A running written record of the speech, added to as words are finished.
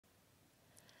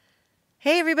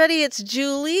Hey everybody, it's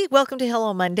Julie. Welcome to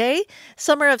Hello Monday.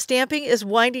 Summer of stamping is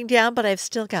winding down, but I've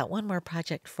still got one more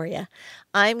project for you.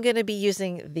 I'm going to be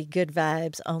using the Good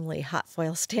Vibes Only hot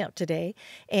foil stamp today,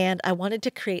 and I wanted to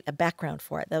create a background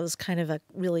for it. That was kind of a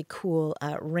really cool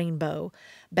rainbow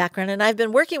background, and I've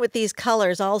been working with these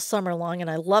colors all summer long,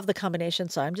 and I love the combination,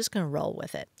 so I'm just going to roll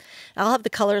with it. I'll have the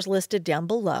colors listed down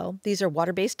below. These are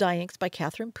water-based dye inks by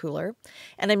Catherine Pooler,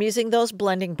 and I'm using those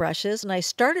blending brushes, and I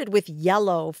started with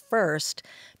yellow first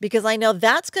because I know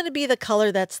that's going to be the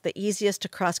color that's the easiest to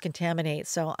cross-contaminate.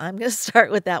 So I'm going to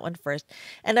start with that one first.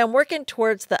 And I'm working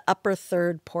towards the upper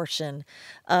third portion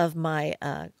of my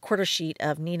quarter sheet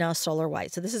of Neenah Solar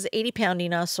White. So this is 80-pound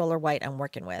Neenah Solar White I'm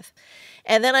working with.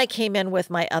 And then I came in with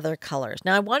my other colors.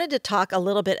 Now I wanted to talk a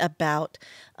little bit about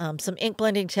some ink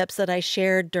blending tips that I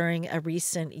shared during a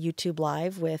recent YouTube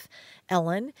Live with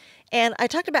Ellen. And I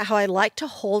talked about how I like to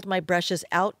hold my brushes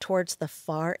out towards the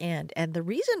far end. And the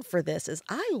reason for this is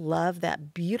I love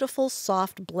that beautiful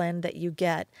soft blend that you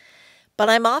get, but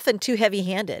I'm often too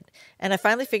heavy-handed. And I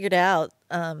finally figured out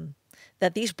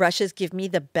that these brushes give me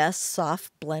the best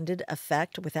soft blended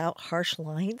effect without harsh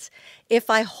lines if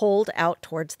I hold out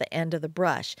towards the end of the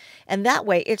brush. And that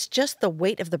way it's just the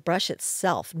weight of the brush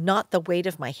itself, not the weight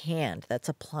of my hand that's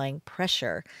applying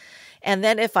pressure. And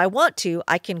then if I want to,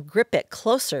 I can grip it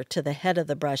closer to the head of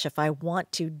the brush if I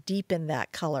want to deepen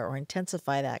that color or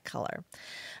intensify that color.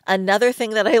 Another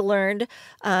thing that I learned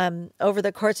over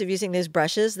the course of using these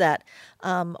brushes that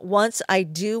once I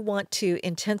do want to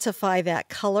intensify that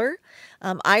color,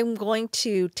 I'm going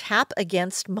to tap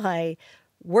against my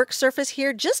work surface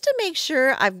here just to make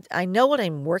sure I know what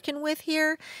I'm working with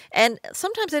here. And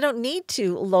sometimes I don't need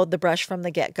to load the brush from the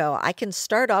get-go. I can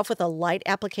start off with a light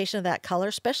application of that color,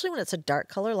 especially when it's a dark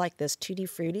color like this Tutti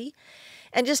Frutti,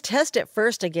 and just test it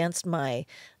first against my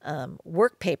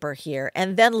work paper here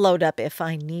and then load up if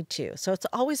I need to. So it's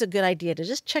always a good idea to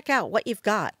just check out what you've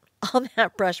got on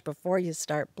that brush before you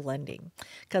start blending,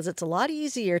 because it's a lot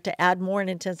easier to add more and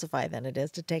intensify than it is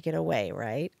to take it away,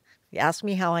 right? You ask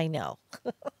me how I know.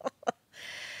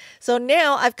 So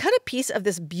now I've cut a piece of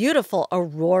this beautiful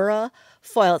Aurora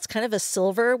foil. It's kind of a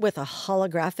silver with a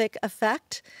holographic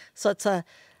effect. So it's I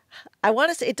want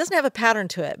to say it doesn't have a pattern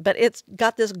to it, but it's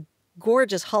got this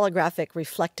gorgeous holographic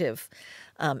reflective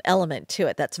element to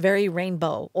it that's very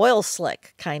rainbow, oil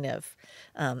slick kind of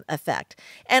effect.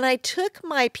 And I took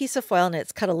my piece of foil, and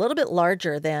it's cut a little bit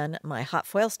larger than my hot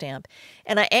foil stamp,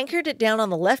 and I anchored it down on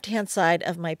the left-hand side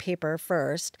of my paper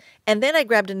first, and then I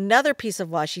grabbed another piece of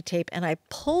washi tape and I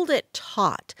pulled it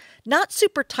taut. Not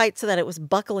super tight so that it was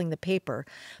buckling the paper,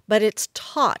 but it's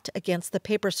taut against the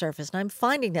paper surface, and I'm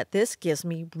finding that this gives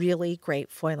me really great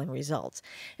foiling results.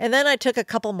 And then I took a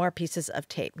couple more pieces of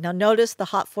tape. Now notice the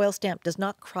hot foil stamp does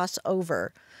not cross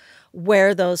over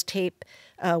where those tape,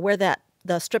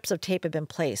 the strips of tape have been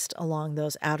placed along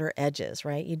those outer edges,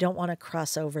 right? You don't want to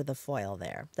cross over the foil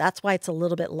there. That's why it's a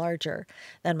little bit larger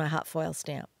than my hot foil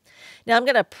stamp. Now I'm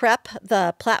going to prep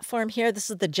the platform here. This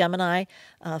is the Gemini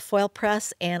foil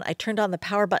press, and I turned on the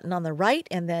power button on the right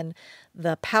and then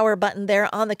the power button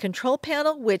there on the control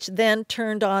panel, which then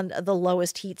turned on the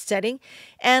lowest heat setting,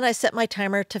 and I set my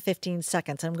timer to 15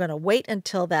 seconds. I'm going to wait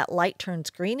until that light turns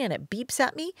green and it beeps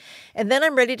at me, and then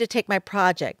I'm ready to take my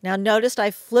project. Now notice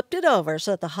I flipped it over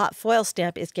so that the hot foil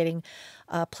stamp is getting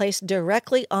placed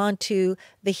directly onto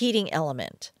the heating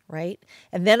element, right?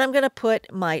 And then I'm going to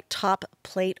put my top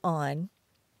plate on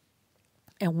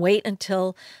and wait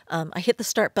until I hit the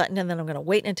start button, and then I'm going to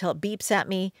wait until it beeps at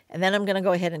me, and then I'm going to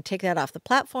go ahead and take that off the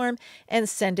platform and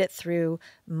send it through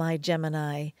my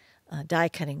Gemini die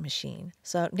cutting machine.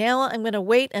 So now I'm going to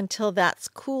wait until that's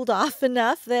cooled off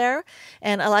enough there,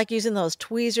 and I like using those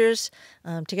tweezers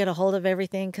to get a hold of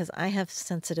everything because I have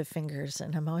sensitive fingers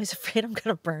and I'm always afraid I'm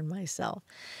going to burn myself.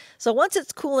 So once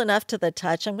it's cool enough to the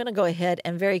touch, I'm going to go ahead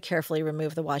and very carefully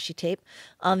remove the washi tape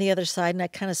on the other side, and I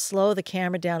kind of slow the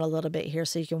camera down a little bit here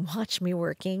so you can watch me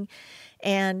working.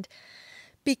 And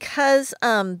because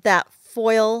that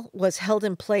foil was held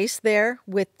in place there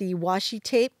with the washi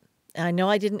tape, I know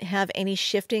I didn't have any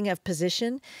shifting of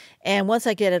position, and once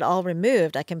I get it all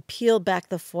removed, I can peel back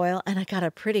the foil, and I got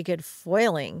a pretty good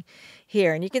foiling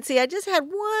here. And you can see I just had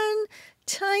one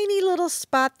tiny little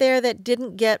spot there that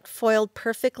didn't get foiled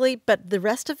perfectly, but the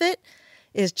rest of it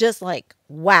is just like,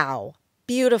 wow,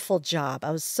 beautiful job.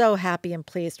 I was so happy and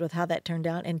pleased with how that turned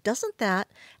out. And doesn't that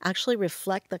actually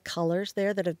reflect the colors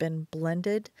there that have been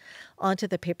blended onto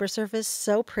the paper surface?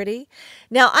 So pretty.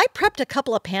 Now, I prepped a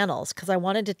couple of panels because I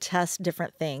wanted to test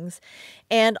different things.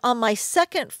 And on my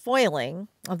second foiling,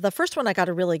 the first one I got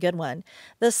a really good one.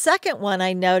 The second one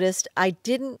I noticed I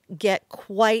didn't get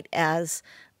quite as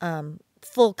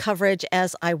full coverage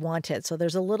as I wanted. So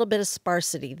there's a little bit of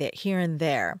sparsity there, here and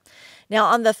there. Now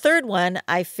on the third one,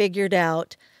 I figured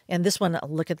out, and this one,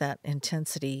 look at that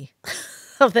intensity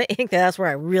of the ink. That's where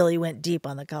I really went deep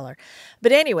on the color.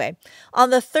 But anyway, on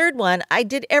the third one, I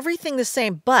did everything the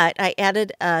same, but I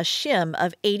added a shim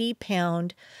of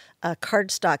 80-pound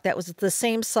cardstock that was the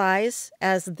same size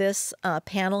as this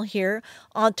panel here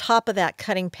on top of that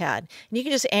cutting pad. And you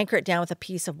can just anchor it down with a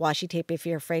piece of washi tape if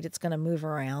you're afraid it's going to move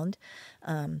around.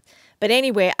 But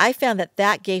anyway, I found that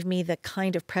that gave me the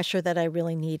kind of pressure that I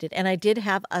really needed. And I did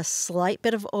have a slight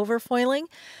bit of overfoiling,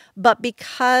 but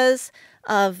because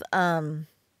of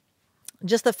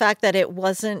just the fact that it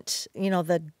wasn't,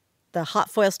 the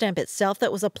hot foil stamp itself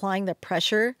that was applying the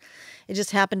pressure. It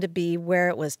just happened to be where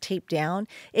it was taped down.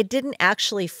 It didn't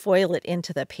actually foil it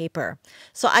into the paper.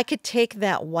 So I could take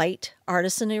that white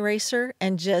artisan eraser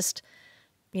and just,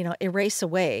 erase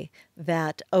away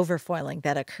that overfoiling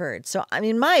that occurred. So,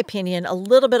 in my opinion, a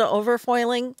little bit of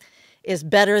overfoiling is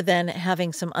better than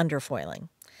having some underfoiling.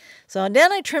 So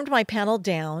then I trimmed my panel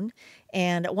down,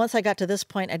 and once I got to this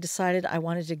point, I decided I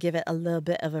wanted to give it a little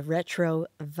bit of a retro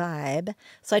vibe.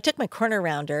 So I took my corner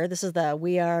rounder. This is the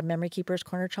We Are Memory Keepers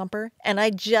corner chomper, and I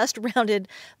just rounded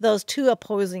those two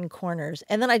opposing corners,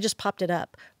 and then I just popped it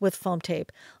up with foam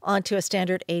tape onto a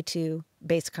standard A2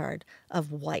 base card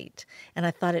of white, and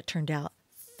I thought it turned out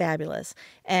fabulous.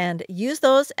 And use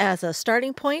those as a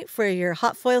starting point for your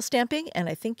hot foil stamping, and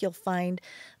I think you'll find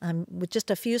with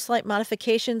just a few slight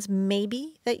modifications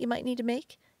maybe that you might need to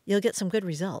make, you'll get some good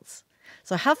results.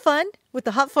 So have fun with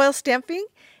the hot foil stamping,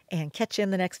 and catch you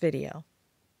in the next video.